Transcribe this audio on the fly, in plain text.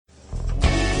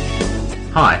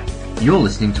Hi, you're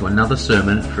listening to another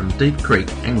sermon from Deep Creek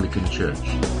Anglican Church.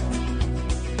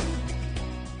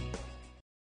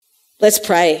 Let's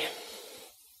pray.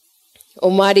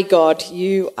 Almighty God,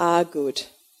 you are good.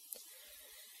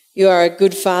 You are a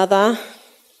good Father.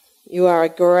 You are a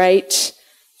great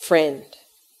friend.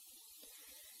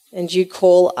 And you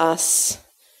call us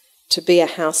to be a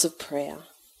house of prayer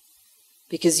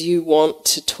because you want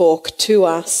to talk to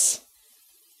us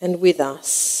and with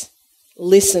us,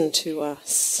 listen to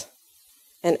us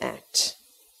and act.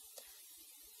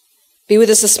 Be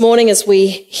with us this morning as we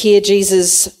hear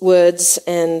Jesus' words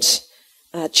and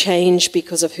change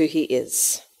because of who he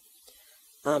is.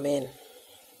 Amen.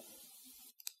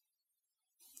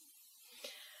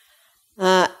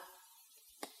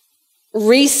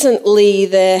 Recently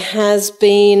there has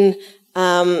been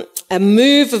a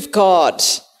move of God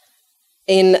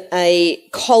in a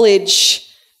college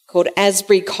called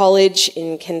Asbury College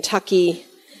in Kentucky.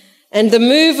 And the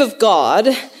move of God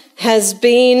has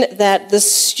been that the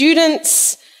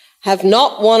students have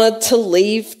not wanted to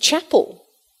leave chapel.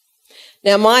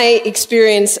 Now, my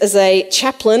experience as a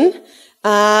chaplain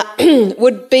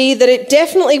would be that it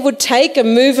definitely would take a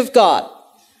move of God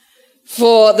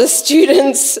for the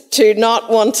students to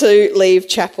not want to leave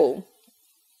chapel.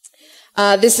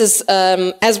 This is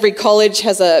Asbury College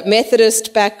has a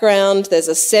Methodist background. There's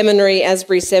a seminary,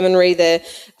 Asbury Seminary. They're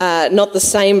not the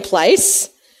same place.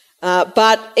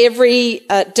 But every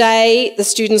day, the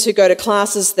students who go to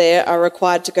classes there are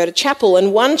required to go to chapel.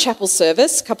 And one chapel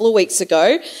service, a couple of weeks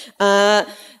ago,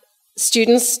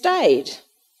 students stayed.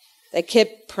 They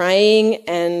kept praying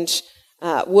and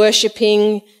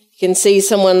worshipping. You can see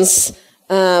someone's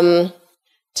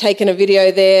taken a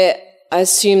video there. I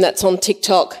assume that's on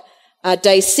TikTok.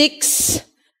 Day 6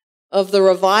 of the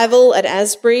revival at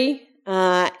Asbury,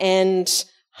 and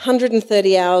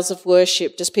 130 hours of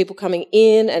worship, just people coming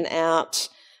in and out,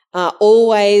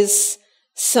 always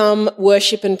some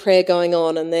worship and prayer going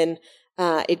on. And then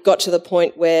it got to the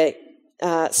point where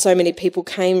so many people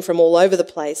came from all over the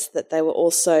place that they were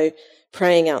also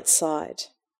praying outside.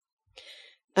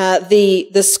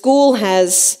 The school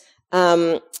has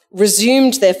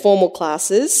resumed their formal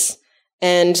classes,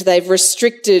 and they've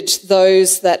restricted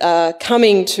those that are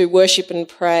coming to worship and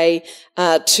pray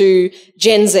to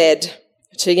Gen Z,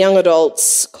 to young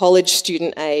adults, college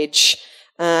student age,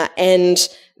 and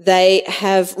they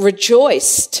have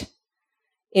rejoiced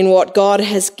in what God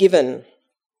has given.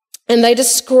 And they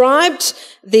described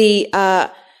the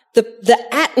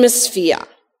atmosphere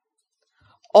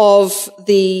of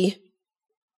the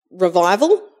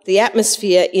revival, the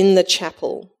atmosphere in the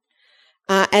chapel,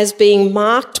 as being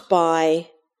marked by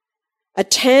a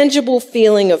tangible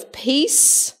feeling of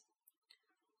peace,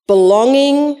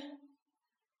 belonging,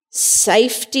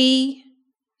 safety,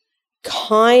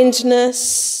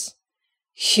 kindness,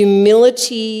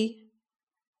 humility,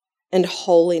 and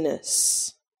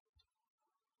holiness.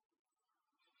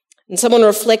 And someone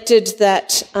reflected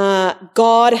that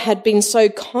God had been so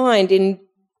kind in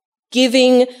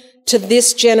giving to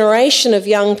this generation of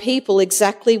young people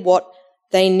exactly what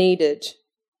they needed.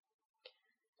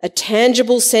 A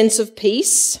tangible sense of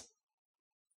peace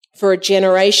for a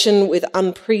generation with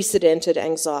unprecedented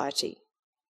anxiety.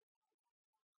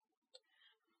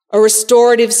 A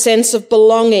restorative sense of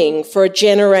belonging for a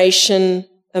generation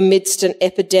amidst an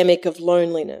epidemic of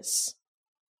loneliness.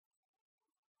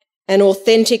 An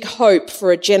authentic hope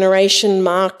for a generation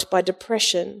marked by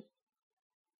depression.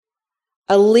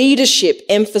 A leadership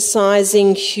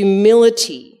emphasizing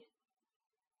humility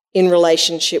in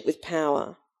relationship with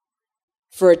power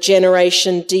for a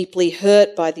generation deeply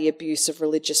hurt by the abuse of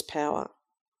religious power.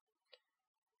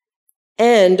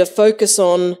 And a focus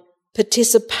on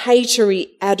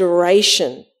participatory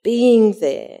adoration, being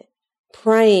there,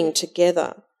 praying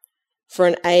together for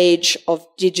an age of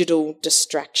digital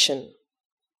distraction.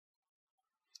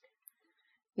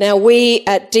 Now, we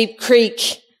at Deep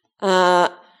Creek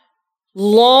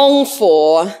long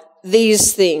for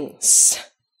these things.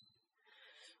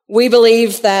 We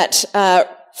believe that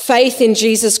faith in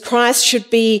Jesus Christ should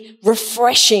be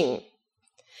refreshing.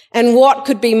 And what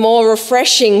could be more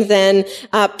refreshing than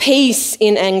peace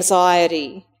in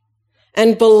anxiety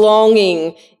and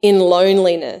belonging in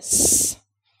loneliness?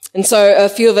 And so a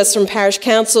few of us from Parish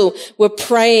Council were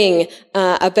praying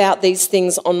about these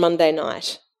things on Monday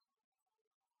night.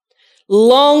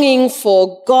 Longing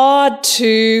for God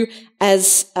to,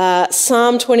 as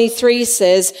Psalm 23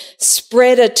 says,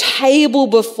 spread a table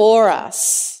before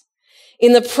us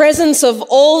in the presence of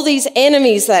all these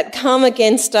enemies that come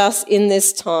against us in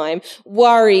this time: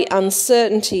 worry,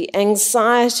 uncertainty,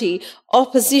 anxiety,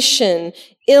 opposition,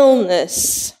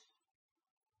 illness.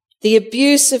 the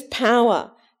abuse of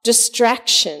power,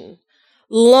 distraction,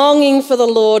 longing for the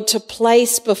Lord to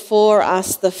place before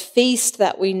us the feast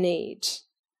that we need,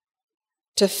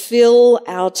 to fill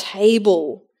our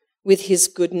table with his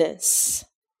goodness.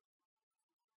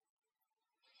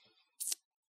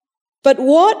 But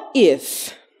what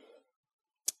if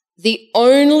the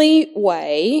only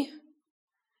way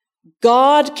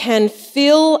God can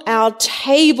fill our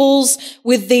tables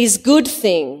with these good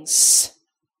things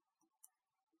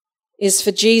is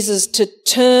for Jesus to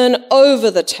turn over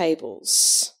the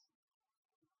tables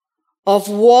of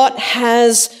what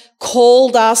has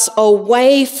called us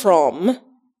away from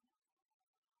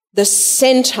the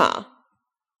center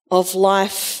of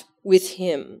life with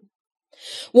him?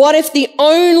 What if the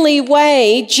only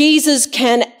way Jesus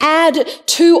can add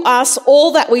to us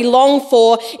all that we long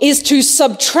for is to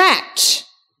subtract,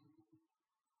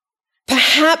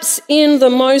 perhaps in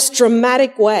the most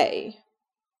dramatic way,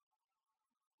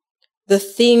 the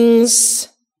things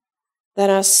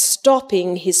that are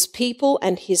stopping his people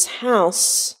and his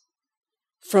house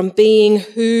from being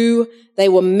who they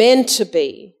were meant to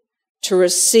be, to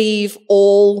receive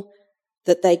all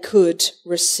that they could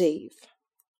receive?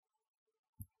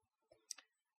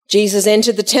 Jesus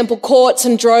entered the temple courts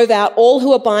and drove out all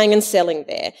who were buying and selling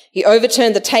there. He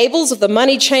overturned the tables of the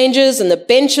money changers and the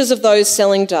benches of those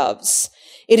selling doves.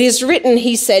 It is written,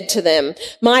 he said to them,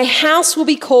 "My house will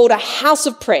be called a house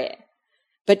of prayer,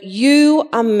 but you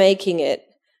are making it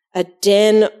a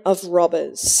den of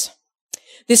robbers."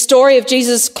 This story of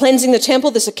Jesus cleansing the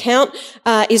temple, this account,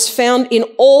 is found in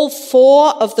all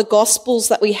 4 of the Gospels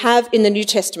that we have in the New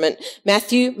Testament: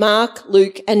 Matthew, Mark,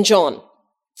 Luke, and John.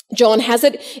 John has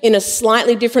it in a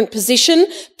slightly different position,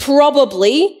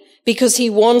 probably because he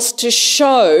wants to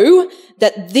show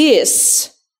that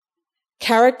this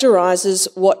characterizes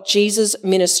what Jesus'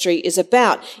 ministry is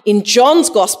about. In John's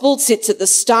gospel, it sits at the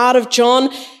start of John.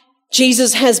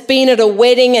 Jesus has been at a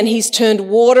wedding and he's turned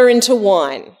water into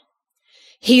wine.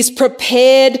 He's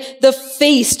prepared the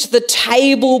feast, the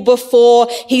table before.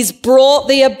 He's brought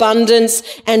the abundance.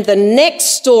 And the next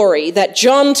story that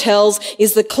John tells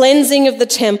is the cleansing of the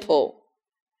temple.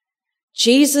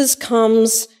 Jesus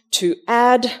comes to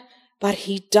add, but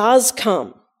he does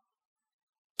come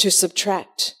to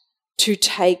subtract, to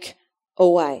take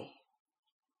away.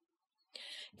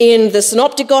 In the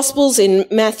Synoptic Gospels, in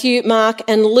Matthew, Mark,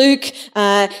 and Luke,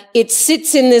 it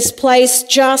sits in this place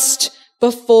just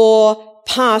before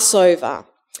Passover.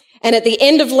 And at the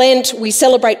end of Lent, we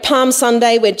celebrate Palm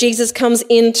Sunday, where Jesus comes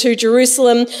into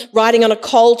Jerusalem riding on a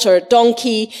colt or a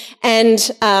donkey. And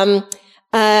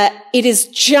it is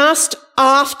just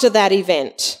after that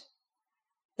event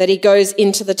that he goes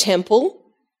into the temple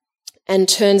and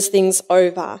turns things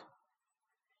over.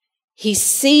 He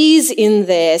sees in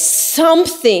there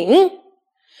something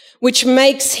which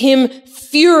makes him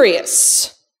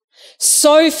furious.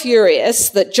 So furious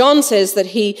that John says that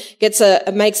he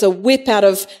makes a whip out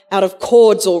of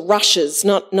cords or rushes,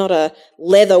 not a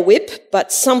leather whip,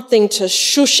 but something to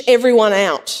shush everyone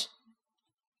out.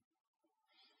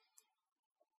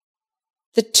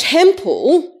 The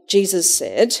temple, Jesus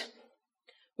said,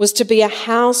 was to be a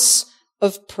house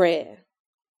of prayer.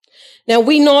 Now,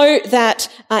 we know that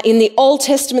in the Old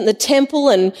Testament, the temple,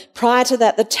 and prior to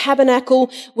that, the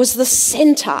tabernacle, was the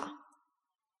center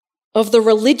of the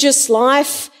religious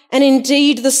life and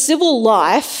indeed the civil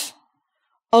life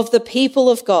of the people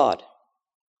of God.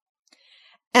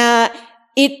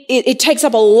 It takes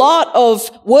up a lot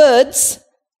of words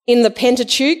in the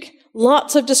Pentateuch,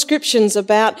 lots of descriptions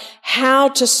about how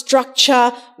to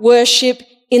structure worship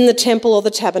in the temple or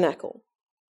the tabernacle,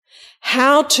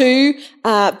 how to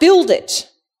build it,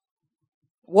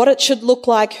 what it should look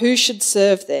like, who should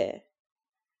serve there.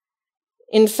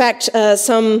 In fact,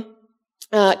 some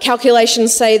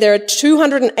calculations say there are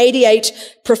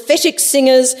 288 prophetic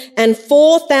singers and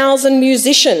 4,000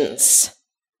 musicians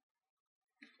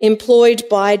employed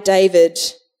by David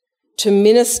to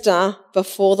minister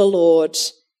before the Lord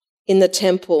in the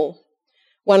temple.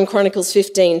 1 Chronicles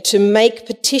 15, to make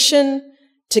petition,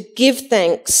 to give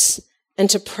thanks, and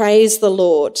to praise the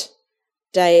Lord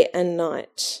day and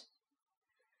night.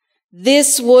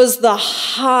 This was the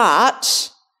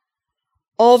heart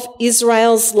of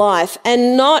Israel's life,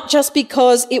 and not just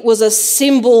because it was a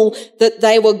symbol that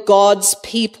they were God's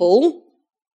people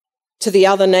to the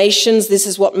other nations, this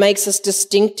is what makes us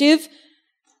distinctive,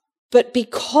 but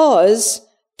because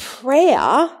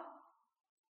prayer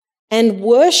and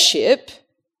worship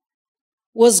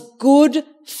was good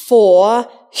for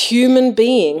human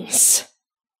beings.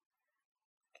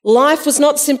 Life was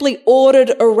not simply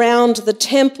ordered around the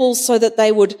temple so that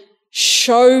they would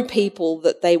show people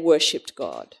that they worshipped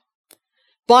God,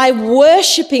 by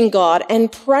worshipping God and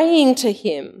praying to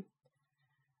him,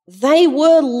 they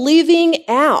were living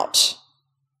out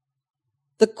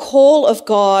the call of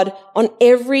God on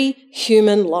every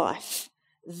human life.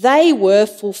 They were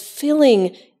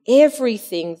fulfilling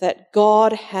everything that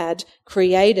God had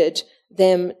created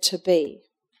them to be.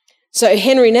 So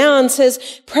Henry Nouwen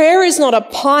says, prayer is not a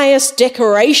pious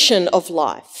decoration of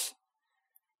life,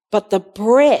 but the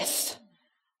breath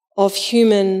of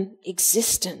human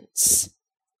existence.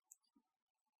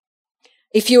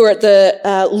 If you were at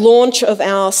the launch of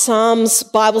our Psalms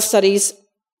Bible studies,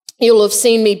 you'll have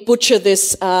seen me butcher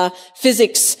this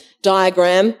physics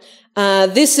diagram.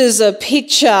 This is a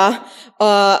picture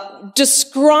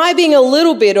describing a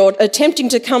little bit or attempting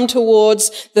to come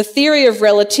towards the theory of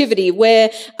relativity where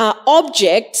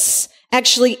objects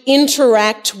actually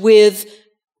interact with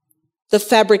the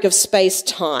fabric of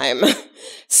space-time.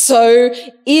 So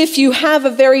if you have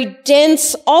a very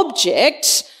dense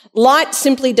object, light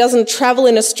simply doesn't travel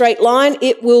in a straight line,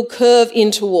 it will curve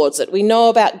in towards it. We know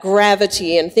about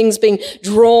gravity and things being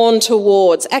drawn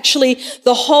towards. Actually,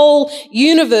 the whole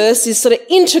universe is sort of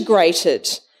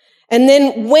integrated. And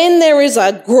then when there is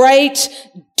a great,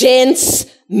 dense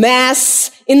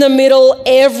mass in the middle,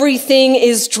 everything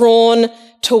is drawn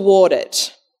toward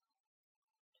it.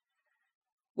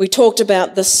 We talked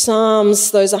about the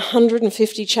Psalms, those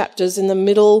 150 chapters in the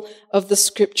middle of the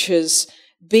scriptures,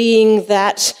 being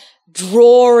that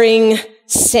drawing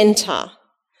center,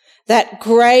 that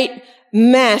great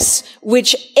mass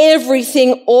which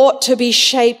everything ought to be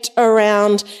shaped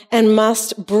around and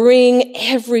must bring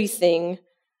everything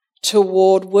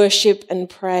toward worship and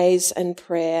praise and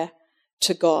prayer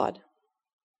to God.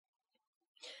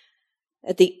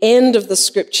 At the end of the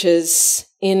scriptures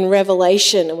in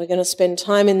Revelation, and we're going to spend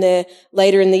time in there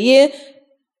later in the year,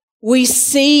 we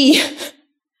see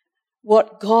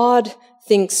what God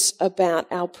thinks about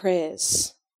our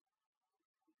prayers.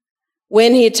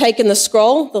 When he had taken the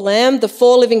scroll, the Lamb, the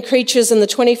 4 living creatures and the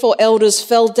 24 elders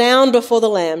fell down before the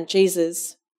Lamb,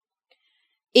 Jesus.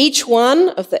 Each one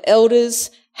of the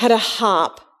elders had a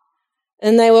harp,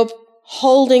 and they were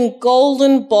holding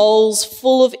golden bowls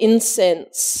full of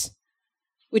incense,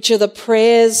 which are the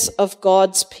prayers of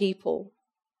God's people.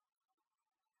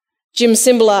 Jim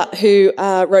Cymbala, who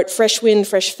wrote Fresh Wind,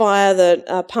 Fresh Fire,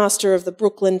 the pastor of the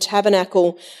Brooklyn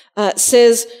Tabernacle,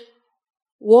 says,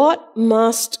 what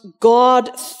must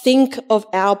God think of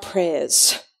our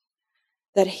prayers?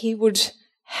 That he would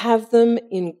have them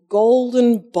in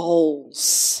golden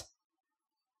bowls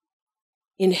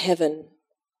in heaven.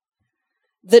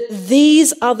 That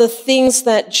these are the things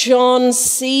that John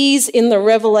sees in the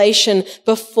Revelation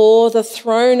before the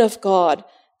throne of God,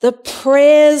 the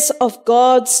prayers of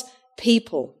God's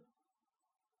people.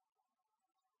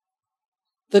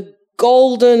 The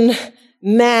golden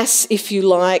mass, if you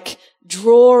like,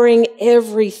 drawing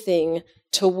everything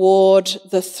toward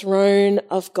the throne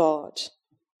of God,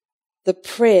 the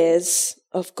prayers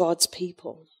of God's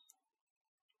people.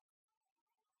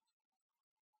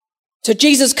 So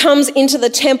Jesus comes into the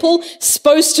temple,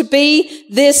 supposed to be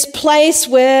this place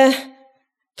where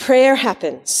prayer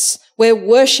happens, where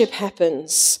worship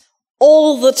happens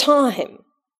all the time.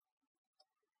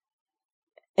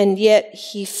 And yet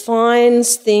he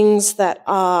finds things that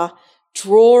are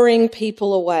drawing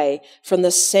people away from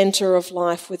the center of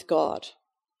life with God.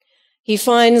 He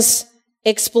finds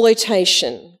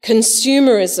exploitation,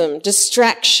 consumerism,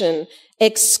 distraction,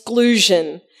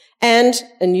 exclusion, and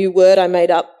a new word I made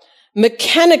up,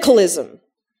 mechanicalism.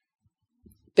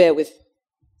 Bear with.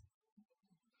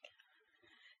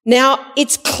 Now,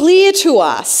 it's clear to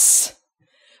us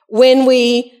when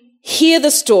we hear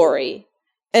the story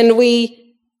and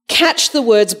we catch the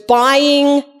words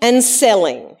buying and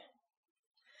selling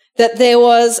that there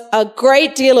was a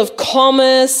great deal of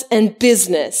commerce and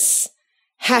business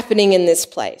happening in this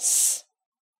place.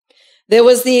 There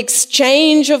was the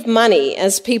exchange of money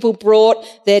as people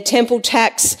brought their temple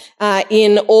tax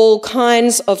in all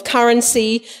kinds of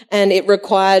currency, and it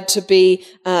required to be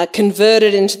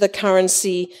converted into the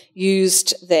currency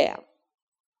used there.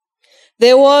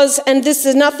 There was, and this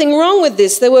is nothing wrong with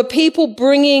this, there were people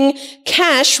bringing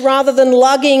cash rather than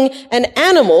lugging an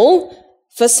animal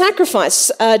for sacrifice.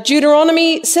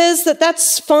 Deuteronomy says that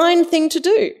that's a fine thing to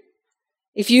do.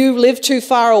 If you live too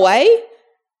far away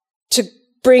to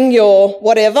bring your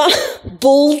whatever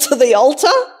bull to the altar,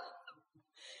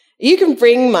 you can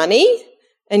bring money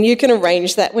and you can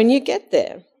arrange that when you get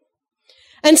there.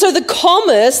 And so the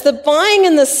commerce, the buying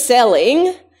and the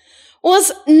selling,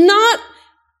 was not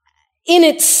in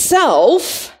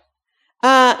itself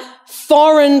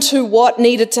foreign to what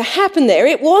needed to happen there.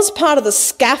 It was part of the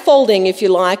scaffolding, if you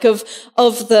like, of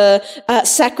the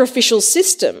sacrificial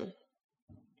system.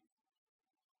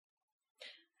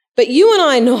 But you and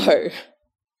I know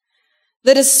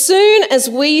that as soon as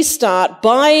we start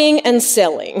buying and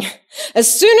selling,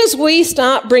 as soon as we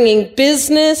start bringing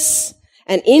business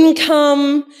and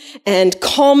income and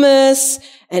commerce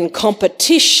and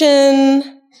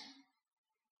competition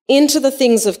into the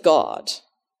things of God,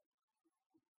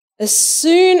 as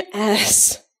soon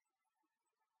as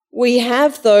we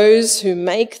have those who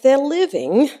make their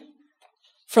living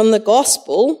from the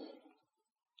gospel,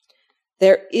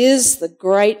 there is the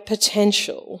great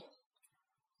potential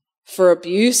for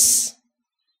abuse,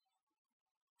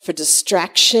 for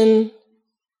distraction,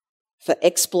 for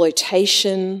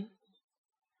exploitation.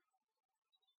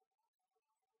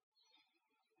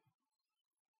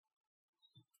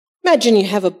 Imagine you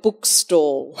have a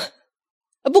bookstall,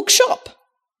 a bookshop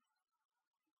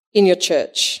in your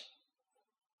church.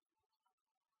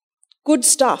 Good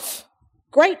stuff,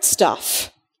 great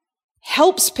stuff,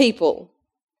 helps people,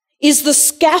 is the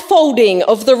scaffolding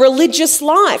of the religious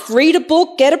life. Read a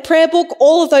book, get a prayer book,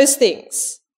 all of those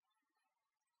things.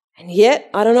 And yet,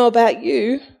 I don't know about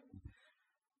you,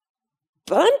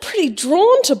 but I'm pretty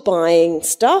drawn to buying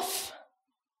stuff.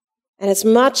 And it's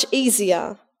much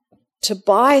easier to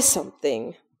buy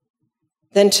something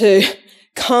than to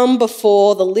come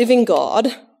before the living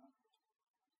God,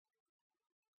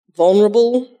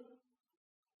 vulnerable,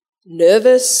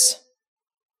 nervous,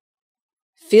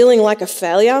 feeling like a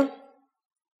failure.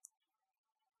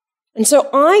 And so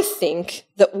I think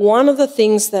that one of the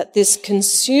things that this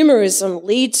consumerism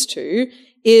leads to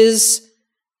is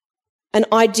an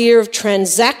idea of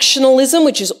transactionalism,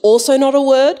 which is also not a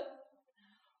word,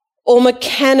 or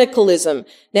mechanicalism.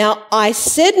 Now, I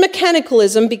said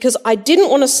mechanicalism because I didn't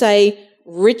want to say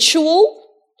ritual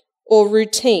or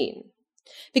routine,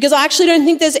 because I actually don't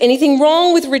think there's anything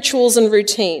wrong with rituals and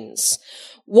routines.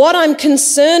 What I'm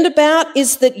concerned about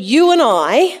is that you and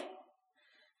I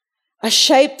are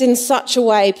shaped in such a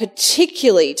way,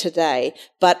 particularly today,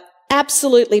 but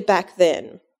absolutely back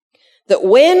then, that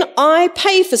when I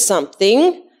pay for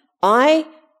something, I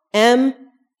am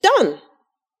done.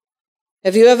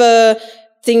 Have you ever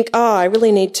think, I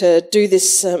really need to do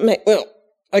this, I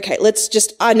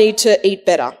need to eat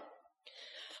better.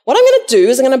 What I'm going to do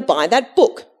is I'm going to buy that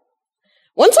book.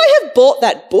 Once I have bought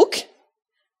that book,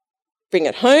 bring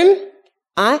it home,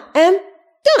 I am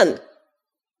done.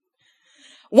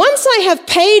 Once I have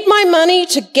paid my money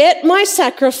to get my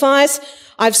sacrifice,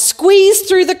 I've squeezed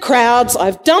through the crowds,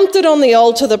 I've dumped it on the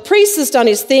altar, the priest has done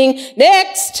his thing,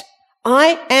 next,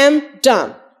 I am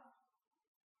done.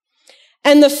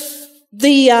 And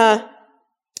the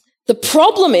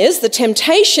problem is, the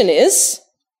temptation is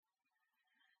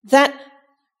that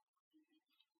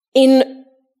in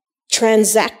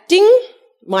transacting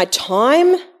my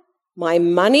time, my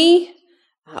money,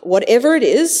 whatever it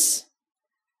is,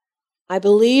 I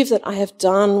believe that I have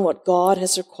done what God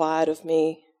has required of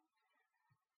me,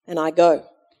 and I go.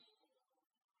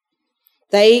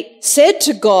 They said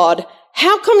to God,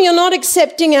 "How come you're not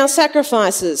accepting our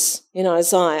sacrifices?" in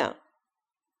Isaiah.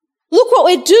 Look what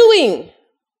we're doing.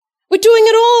 We're doing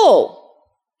it all.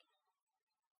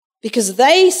 Because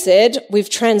they said, we've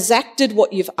transacted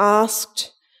what you've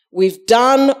asked. We've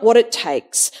done what it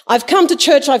takes. I've come to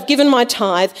church, I've given my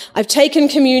tithe, I've taken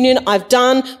communion, I've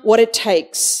done what it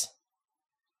takes.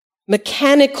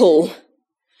 Mechanical.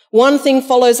 One thing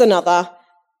follows another,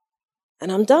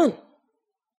 and I'm done.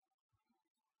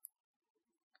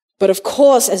 But of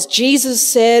course, as Jesus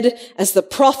said, as the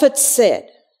prophets said,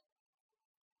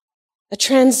 a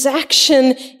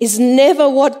transaction is never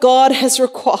what God has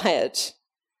required.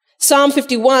 Psalm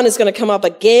 51 is going to come up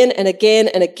again and again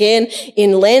and again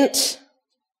in Lent.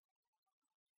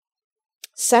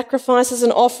 Sacrifices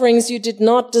and offerings you did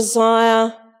not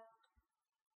desire,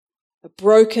 a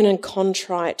broken and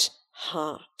contrite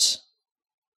heart.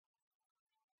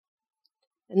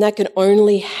 And that can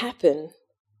only happen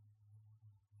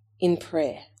in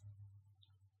prayer.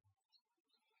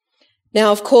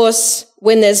 Now, of course,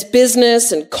 when there's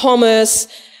business and commerce,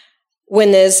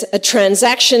 when there's a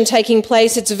transaction taking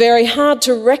place, it's very hard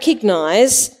to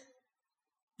recognize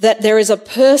that there is a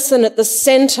person at the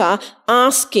center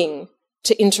asking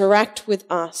to interact with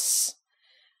us.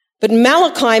 But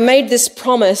Malachi made this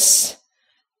promise,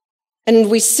 and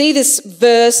we see this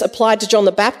verse applied to John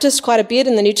the Baptist quite a bit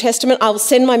in the New Testament. I will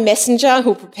send my messenger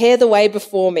who will prepare the way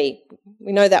before me.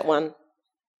 We know that one.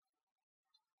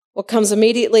 What comes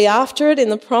immediately after it in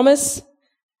the promise?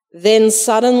 Then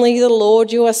suddenly the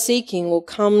Lord you are seeking will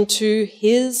come to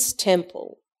his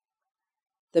temple,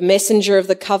 The messenger of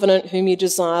the covenant whom you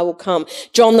desire will come.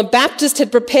 John the Baptist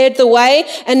had prepared the way,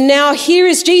 and now here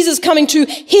is Jesus coming to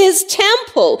his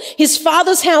temple, his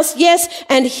Father's house, yes,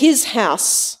 and his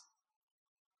house.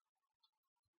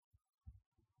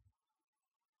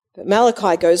 But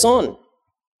Malachi goes on.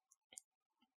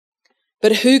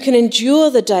 But who can endure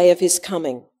the day of his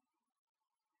coming?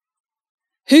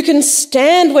 Who can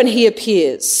stand when he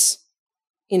appears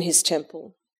in his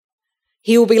temple?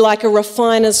 He will be like a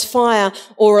refiner's fire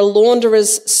or a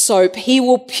launderer's soap. He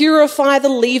will purify the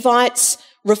Levites,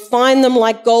 refine them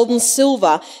like gold and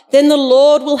silver. Then the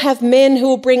Lord will have men who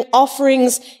will bring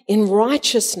offerings in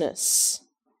righteousness.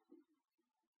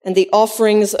 And the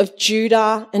offerings of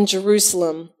Judah and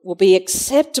Jerusalem will be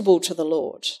acceptable to the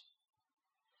Lord.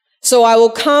 So I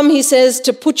will come, he says,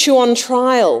 to put you on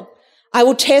trial. I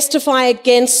will testify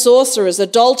against sorcerers,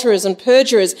 adulterers, and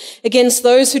perjurers, against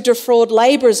those who defraud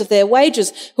labourers of their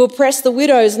wages, who oppress the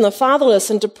widows and the fatherless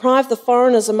and deprive the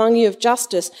foreigners among you of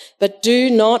justice. But do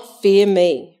not fear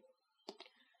me.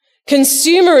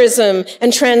 Consumerism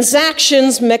and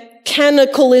transactions,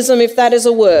 mechanicalism, if that is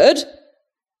a word,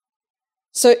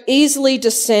 so easily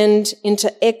descend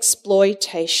into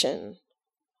exploitation.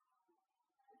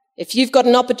 If you've got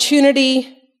an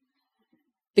opportunity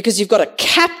because you've got a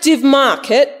captive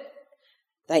market,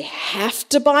 they have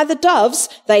to buy the doves,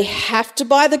 they have to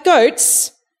buy the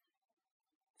goats.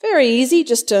 Very easy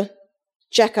just to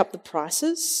jack up the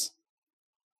prices,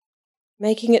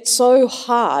 making it so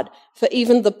hard for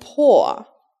even the poor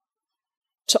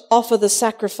to offer the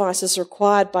sacrifices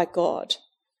required by God,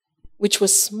 which were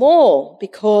small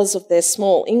because of their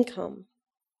small income.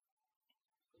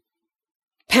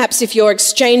 Perhaps if you're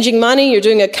exchanging money, you're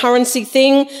doing a currency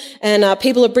thing, and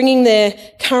people are bringing their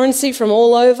currency from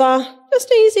all over,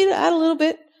 just easy to add a little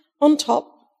bit on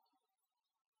top.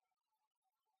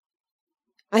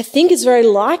 I think it's very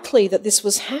likely that this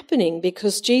was happening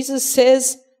because Jesus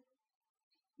says,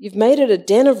 you've made it a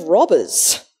den of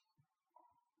robbers.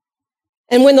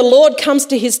 And when the Lord comes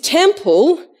to his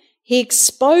temple, he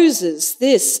exposes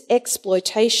this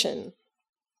exploitation.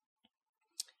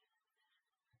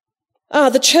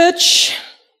 The church,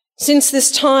 since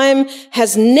this time,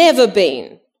 has never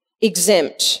been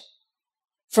exempt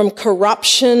from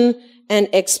corruption and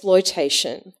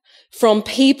exploitation, from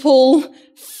people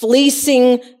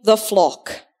fleecing the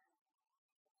flock.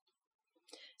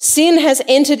 Sin has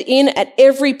entered in at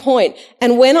every point.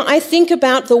 And when I think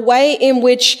about the way in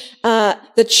which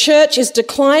the church is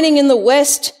declining in the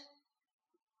West,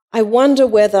 I wonder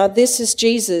whether this is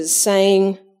Jesus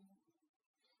saying,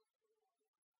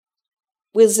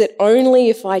 was it only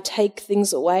if I take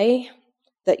things away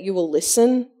that you will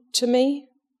listen to me?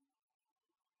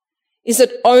 Is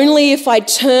it only if I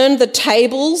turn the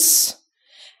tables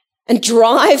and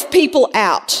drive people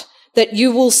out that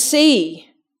you will see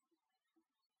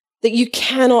that you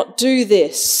cannot do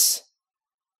this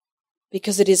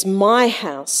because it is my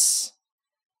house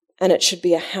and it should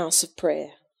be a house of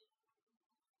prayer?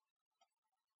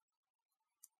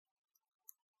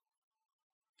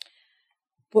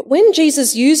 But when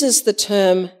Jesus uses the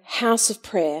term house of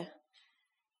prayer,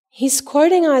 he's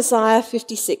quoting Isaiah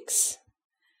 56.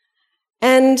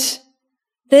 And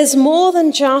there's more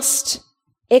than just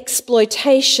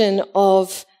exploitation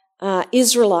of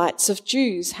Israelites, of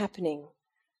Jews happening.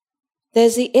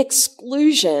 There's the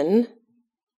exclusion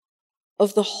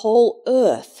of the whole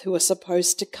earth who are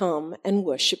supposed to come and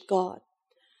worship God.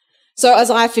 So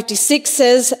Isaiah 56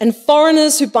 says, and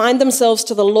foreigners who bind themselves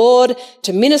to the Lord,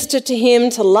 to minister to him,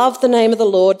 to love the name of the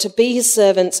Lord, to be his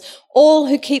servants, all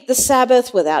who keep the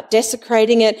Sabbath without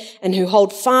desecrating it and who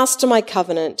hold fast to my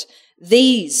covenant,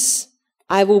 these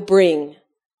I will bring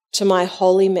to my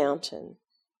holy mountain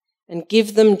and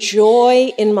give them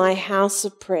joy in my house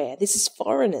of prayer. This is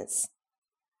foreigners.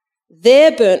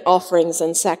 Their burnt offerings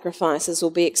and sacrifices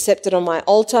will be accepted on my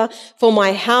altar, for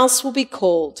my house will be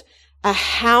called a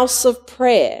house of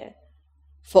prayer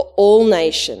for all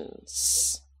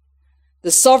nations. The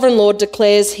sovereign Lord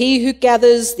declares, he who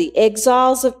gathers the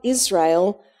exiles of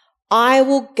Israel, I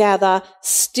will gather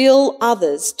still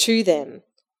others to them,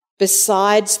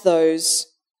 besides those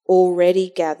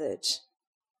already gathered.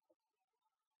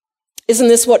 Isn't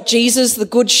this what Jesus, the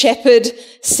Good Shepherd,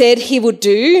 said he would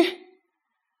do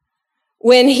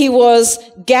when he was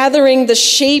gathering the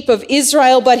sheep of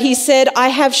Israel? But he said, I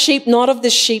have sheep not of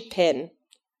the sheep pen,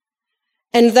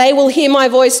 and they will hear my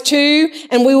voice too,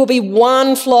 and we will be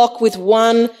one flock with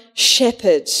one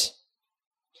shepherd.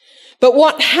 But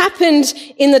what happened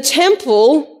in the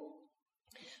temple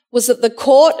was that the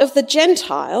court of the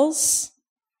Gentiles,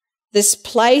 this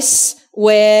place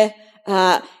where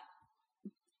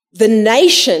the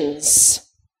nations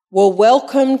were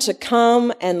welcome to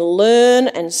come and learn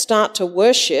and start to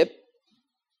worship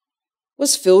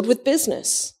was filled with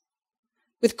business,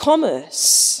 with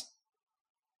commerce,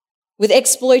 with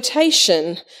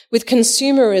exploitation, with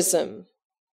consumerism.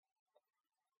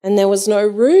 And there was no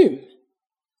room.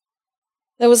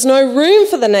 There was no room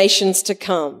for the nations to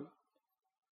come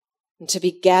and to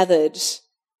be gathered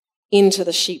into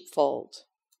the sheepfold.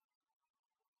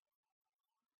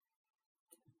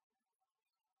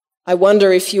 I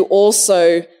wonder if you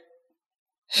also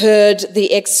heard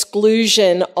the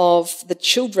exclusion of the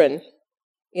children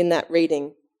in that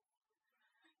reading.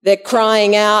 They're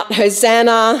crying out,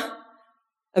 Hosanna,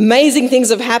 amazing things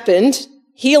have happened,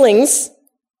 healings.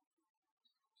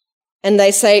 And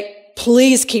they say,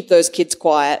 please keep those kids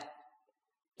quiet.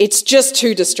 It's just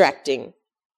too distracting.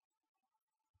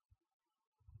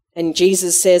 And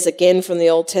Jesus says again from the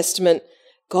Old Testament,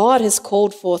 God has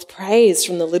called forth praise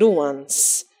from the little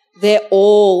ones. They're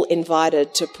all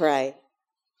invited to pray.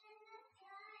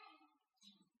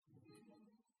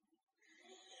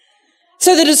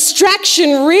 So the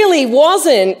distraction really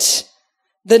wasn't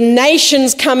the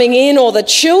nations coming in or the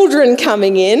children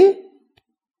coming in.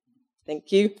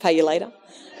 Thank you, pay you later.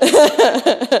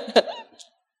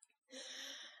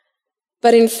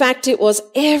 But in fact, it was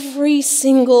every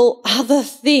single other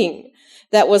thing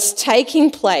that was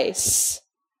taking place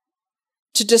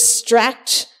to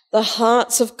distract the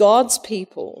hearts of God's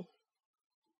people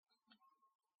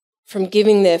from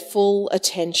giving their full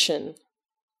attention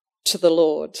to the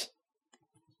Lord.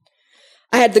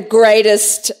 I had the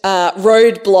greatest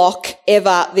roadblock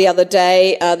ever the other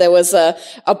day. There was a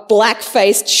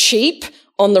black-faced sheep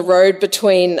on the road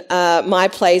between my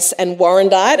place and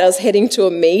Warrandyte. I was heading to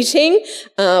a meeting,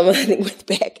 I think with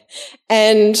Beck,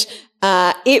 and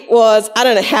it was, I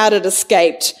don't know how it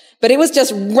escaped, but it was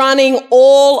just running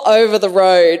all over the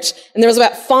road. And there was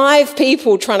about 5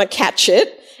 people trying to catch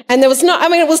it. And there was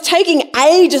it was taking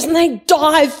ages, and they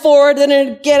dive for it and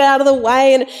it'd get out of the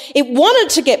way. And it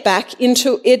wanted to get back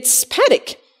into its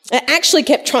paddock. It actually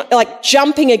kept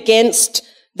jumping against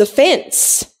the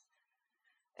fence.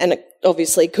 And it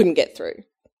obviously couldn't get through.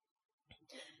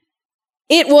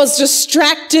 It was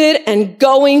distracted and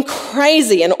going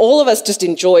crazy, and all of us just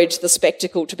enjoyed the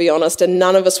spectacle, to be honest, and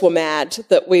none of us were mad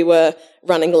that we were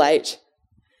running late.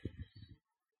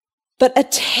 But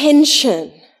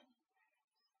attention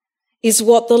is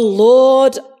what the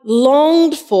Lord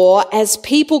longed for as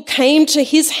people came to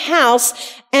his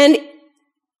house, and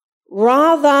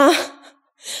rather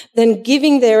than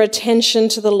giving their attention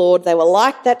to the Lord, they were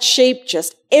like that sheep,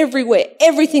 just everywhere,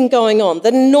 everything going on,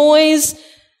 the noise,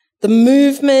 the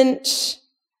movement,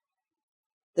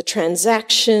 the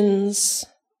transactions.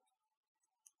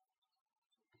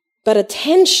 But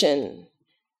attention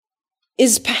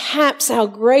is perhaps our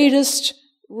greatest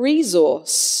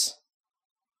resource.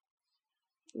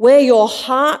 Where your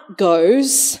heart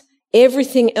goes,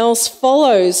 everything else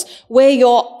follows. Where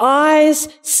your eyes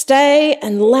stay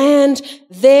and land,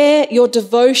 there your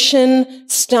devotion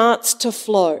starts to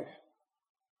flow.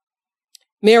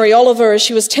 Mary Oliver, as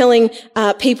she was telling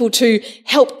people to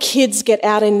help kids get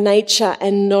out in nature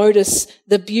and notice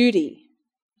the beauty,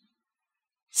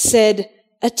 said,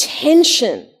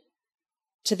 attention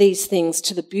to these things,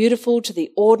 to the beautiful, to the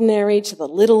ordinary, to the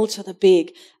little, to the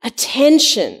big.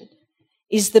 Attention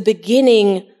is the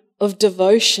beginning of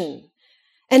devotion.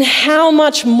 And how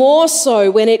much more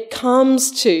so when it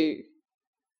comes to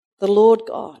the Lord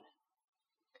God.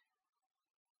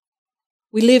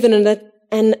 We live in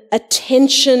an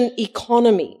attention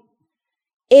economy.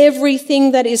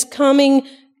 Everything that is coming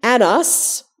at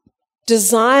us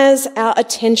desires our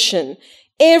attention.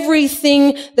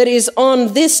 Everything that is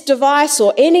on this device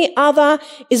or any other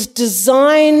is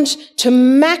designed to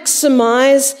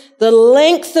maximize the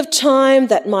length of time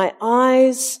that my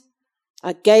eyes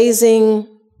are gazing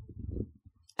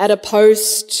at a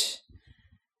post,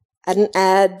 at an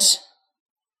ad,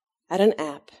 at an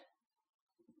app.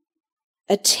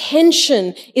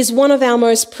 Attention is one of our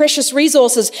most precious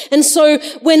resources. And so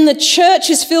when the church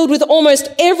is filled with almost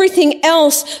everything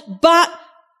else but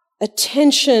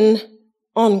attention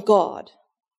on God,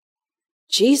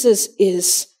 Jesus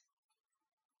is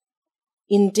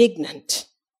indignant.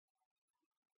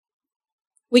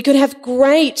 We could have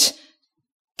great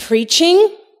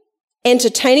preaching,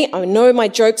 entertaining. I know my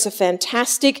jokes are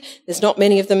fantastic. There's not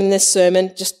many of them in this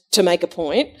sermon, just to make a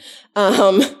point.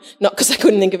 Not because I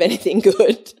couldn't think of anything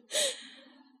good.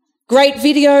 Great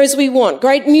videos we want,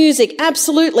 great music,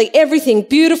 absolutely, everything,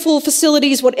 beautiful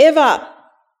facilities, whatever.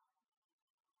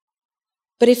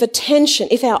 But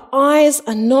if our eyes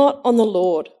are not on the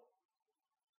Lord,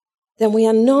 then we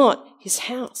are not his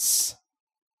house.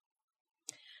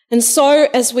 And so,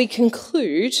 as we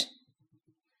conclude,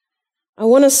 I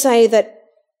want to say that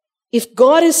if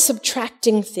God is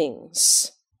subtracting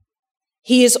things,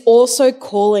 he is also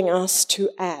calling us to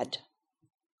add.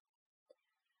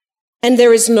 And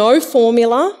there is no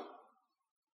formula,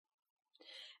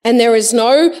 and there is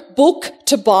no book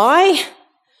to buy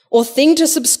or thing to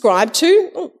subscribe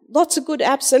to. Oh, lots of good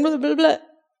apps and blah, blah, blah.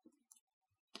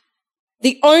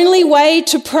 The only way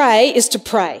to pray is to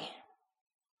pray.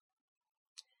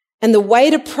 And the way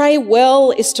to pray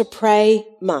well is to pray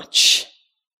much.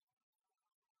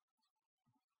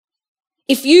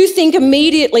 If you think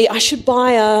immediately, I should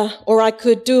buy or I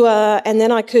could do and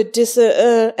then I could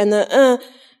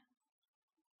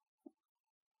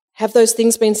have those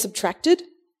things been subtracted?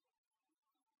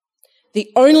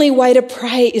 The only way to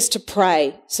pray is to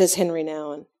pray, says Henry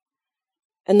Nouwen.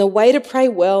 And the way to pray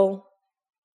well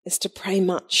is to pray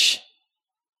much.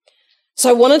 So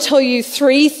I want to tell you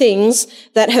 3 things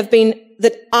that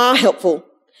are helpful,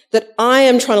 that I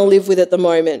am trying to live with at the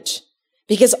moment.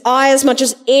 Because I, as much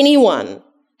as anyone,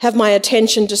 have my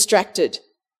attention distracted.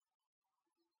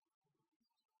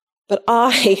 But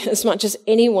I, as much as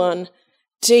anyone,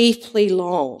 deeply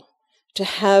long to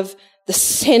have the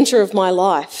centre of my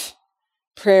life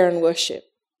prayer and worship.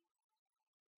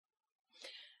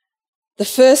 The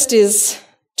first is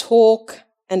talk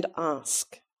and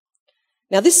ask.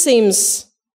 Now, this seems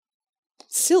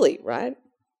silly, right?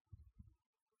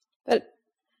 But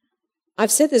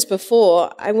I've said this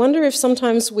before. I wonder if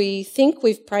sometimes we think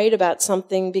we've prayed about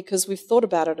something because we've thought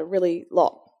about it a really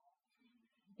lot.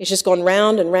 It's just gone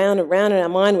round and round and round in our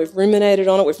mind. We've ruminated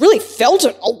on it. We've really felt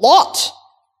it a lot.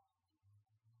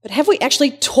 But have we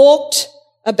actually talked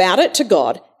about it to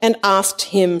God and asked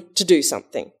him to do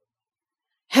something?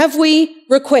 Have we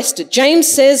requested? James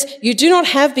says, you do not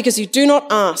have because you do not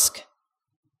ask.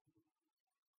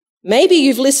 Maybe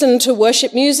you've listened to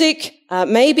worship music.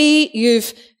 Maybe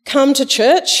you've come to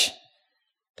church.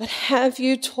 But have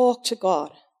you talked to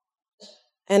God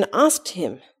and asked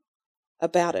him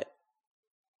about it?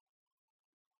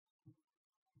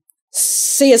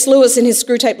 C.S. Lewis in his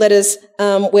Screwtape Letters,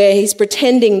 where he's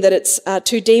pretending that it's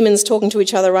 2 demons talking to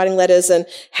each other, writing letters and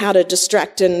how to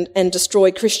distract and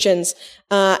destroy Christians.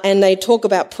 And they talk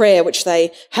about prayer, which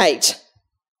they hate.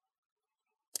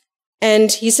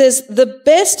 And he says the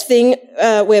best thing,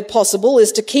 where possible,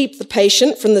 is to keep the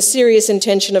patient from the serious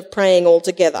intention of praying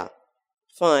altogether.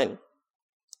 Fine.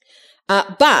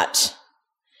 But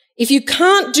if you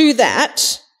can't do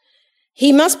that,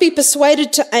 he must be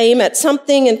persuaded to aim at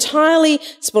something entirely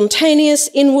spontaneous,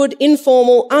 inward,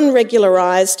 informal,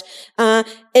 unregularized, an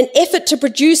effort to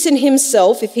produce in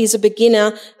himself, if he's a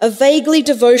beginner, a vaguely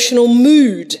devotional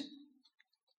mood.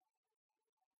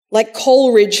 Like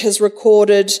Coleridge has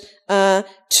recorded,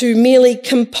 to merely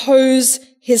compose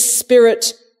his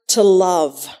spirit to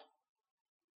love.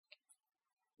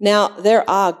 Now, there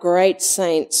are great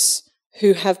saints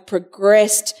who have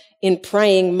progressed in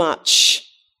praying much,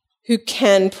 who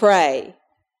can pray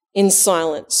in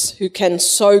silence, who can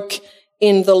soak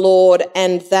in the Lord,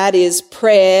 and that is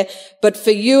prayer. But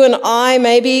for you and I,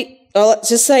 maybe, let's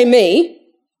just say me,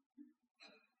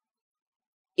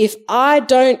 if I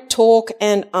don't talk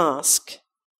and ask,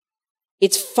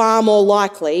 it's far more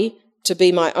likely to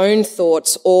be my own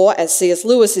thoughts or, as C.S.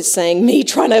 Lewis is saying, me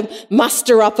trying to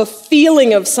muster up a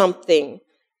feeling of something.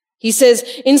 He says,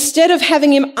 instead of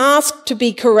having him ask to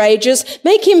be courageous,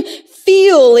 make him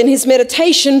feel in his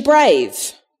meditation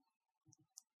brave.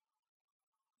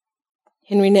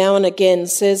 Henry Nouwen again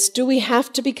says, do we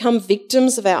have to become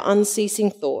victims of our unceasing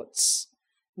thoughts?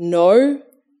 No.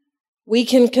 We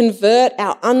can convert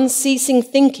our unceasing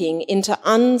thinking into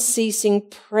unceasing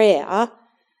prayer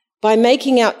by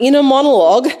making our inner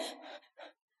monologue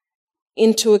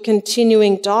into a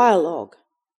continuing dialogue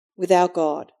with our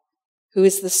God, who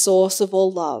is the source of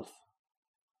all love.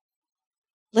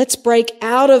 Let's break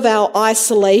out of our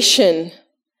isolation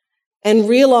and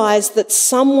realize that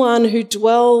someone who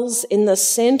dwells in the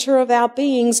center of our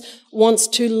beings wants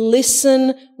to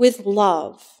listen with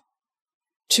love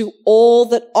to all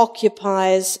that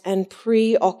occupies and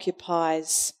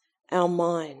preoccupies our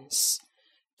minds.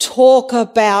 Talk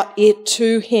about it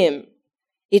to him.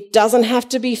 It doesn't have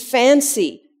to be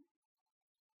fancy.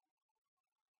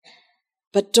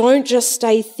 But don't just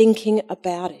stay thinking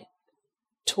about it.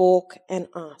 Talk and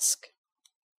ask.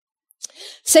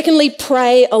 Secondly,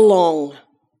 pray along.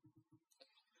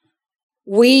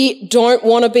 We don't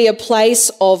want to be a place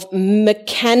of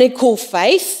mechanical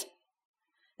faith.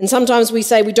 And sometimes we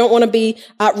say we don't want to be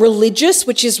religious,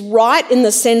 which is right in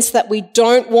the sense that we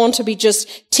don't want to be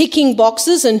just ticking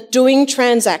boxes and doing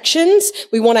transactions.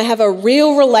 We want to have a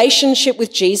real relationship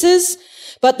with Jesus.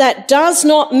 But that does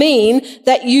not mean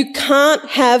that you can't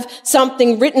have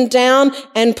something written down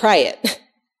and pray it.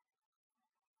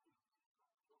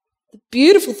 The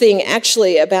beautiful thing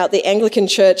actually about the Anglican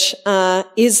Church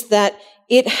is that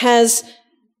it has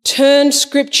turned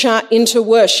Scripture into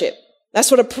worship.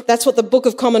 That's what the Book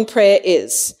of Common Prayer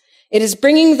is. It is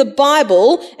bringing the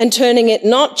Bible and turning it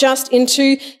not just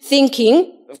into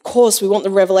thinking. Of course, we want the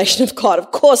revelation of God.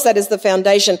 Of course, that is the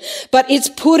foundation. But it's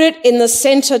put it in the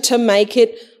center to make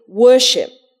it worship.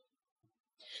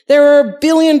 There are a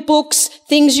billion books,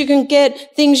 things you can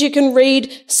get, things you can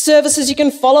read, services you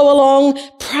can follow along.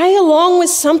 Pray along with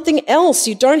something else.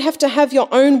 You don't have to have your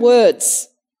own words.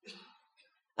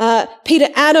 Peter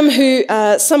Adam, who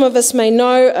some of us may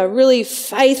know, a really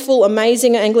faithful,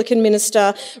 amazing Anglican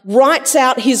minister, writes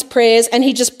out his prayers and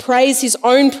he just prays his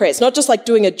own prayers, not just like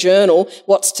doing a journal,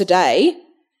 what's today.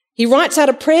 He writes out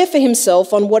a prayer for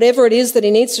himself on whatever it is that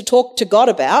he needs to talk to God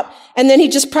about, and then he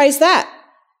just prays that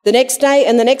the next day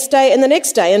and the next day and the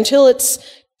next day until it's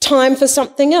time for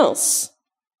something else.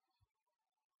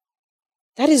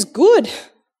 That is good.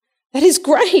 That is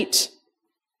great.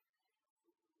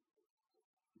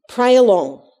 Pray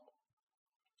along.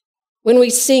 When we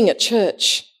sing at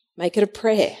church, make it a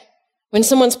prayer. When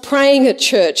someone's praying at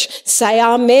church, say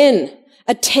amen,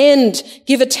 attend,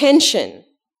 give attention.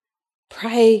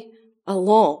 Pray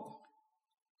along.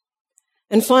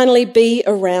 And finally, be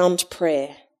around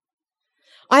prayer.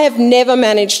 I have never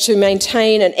managed to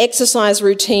maintain an exercise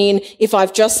routine if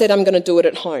I've just said I'm going to do it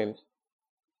at home.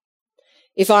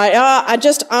 If what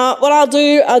I'll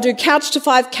do Couch to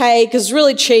 5K because it's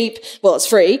really cheap. Well, it's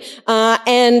free.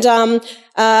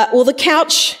 The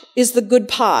couch is the good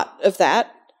part of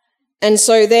that. And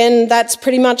so then that's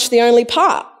pretty much the only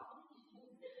part.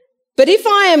 But if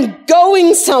I am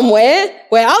going somewhere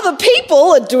where other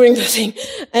people are doing the thing,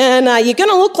 and you're going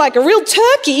to look like a real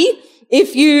turkey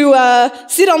if you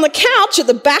sit on the couch at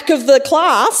the back of the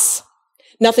class.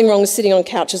 Nothing wrong with sitting on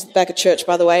couches at the back of church,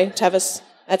 by the way, Tavis.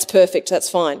 That's perfect. That's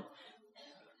fine.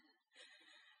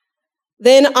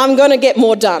 Then I'm going to get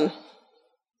more done.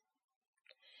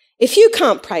 If you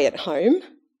can't pray at home,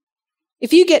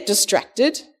 if you get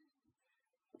distracted,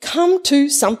 come to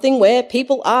something where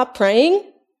people are praying.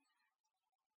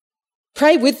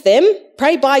 Pray with them.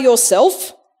 Pray by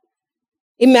yourself.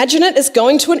 Imagine it as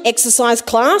going to an exercise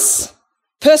class,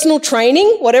 personal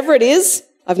training, whatever it is.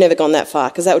 I've never gone that far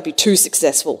because that would be too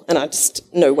successful and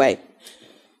no way.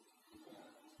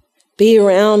 Be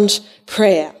around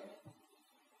prayer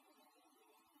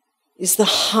is the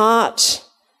heart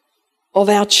of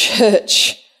our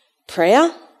church.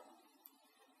 Prayer.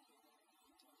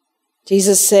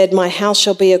 Jesus said, my house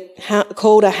shall be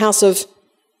called a house of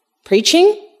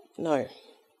preaching? No.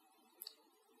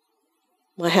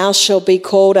 My house shall be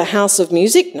called a house of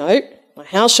music? No. My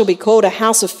house shall be called a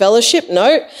house of fellowship?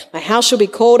 No. My house shall be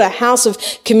called a house of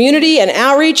community and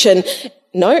outreach? And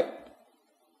no.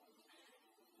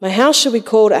 My house shall be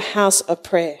called a house of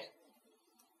prayer.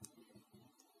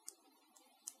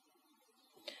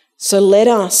 So let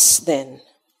us then,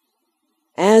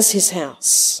 as his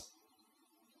house,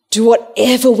 do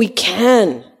whatever we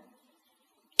can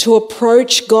to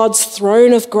approach God's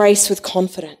throne of grace with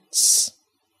confidence,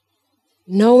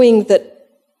 knowing that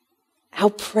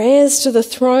our prayers to the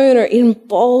throne are in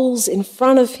bowls in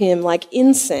front of him like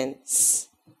incense,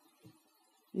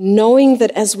 knowing that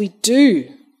as we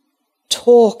do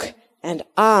talk and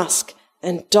ask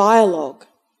and dialogue,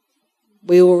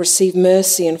 we will receive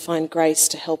mercy and find grace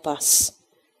to help us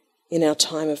in our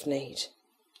time of need.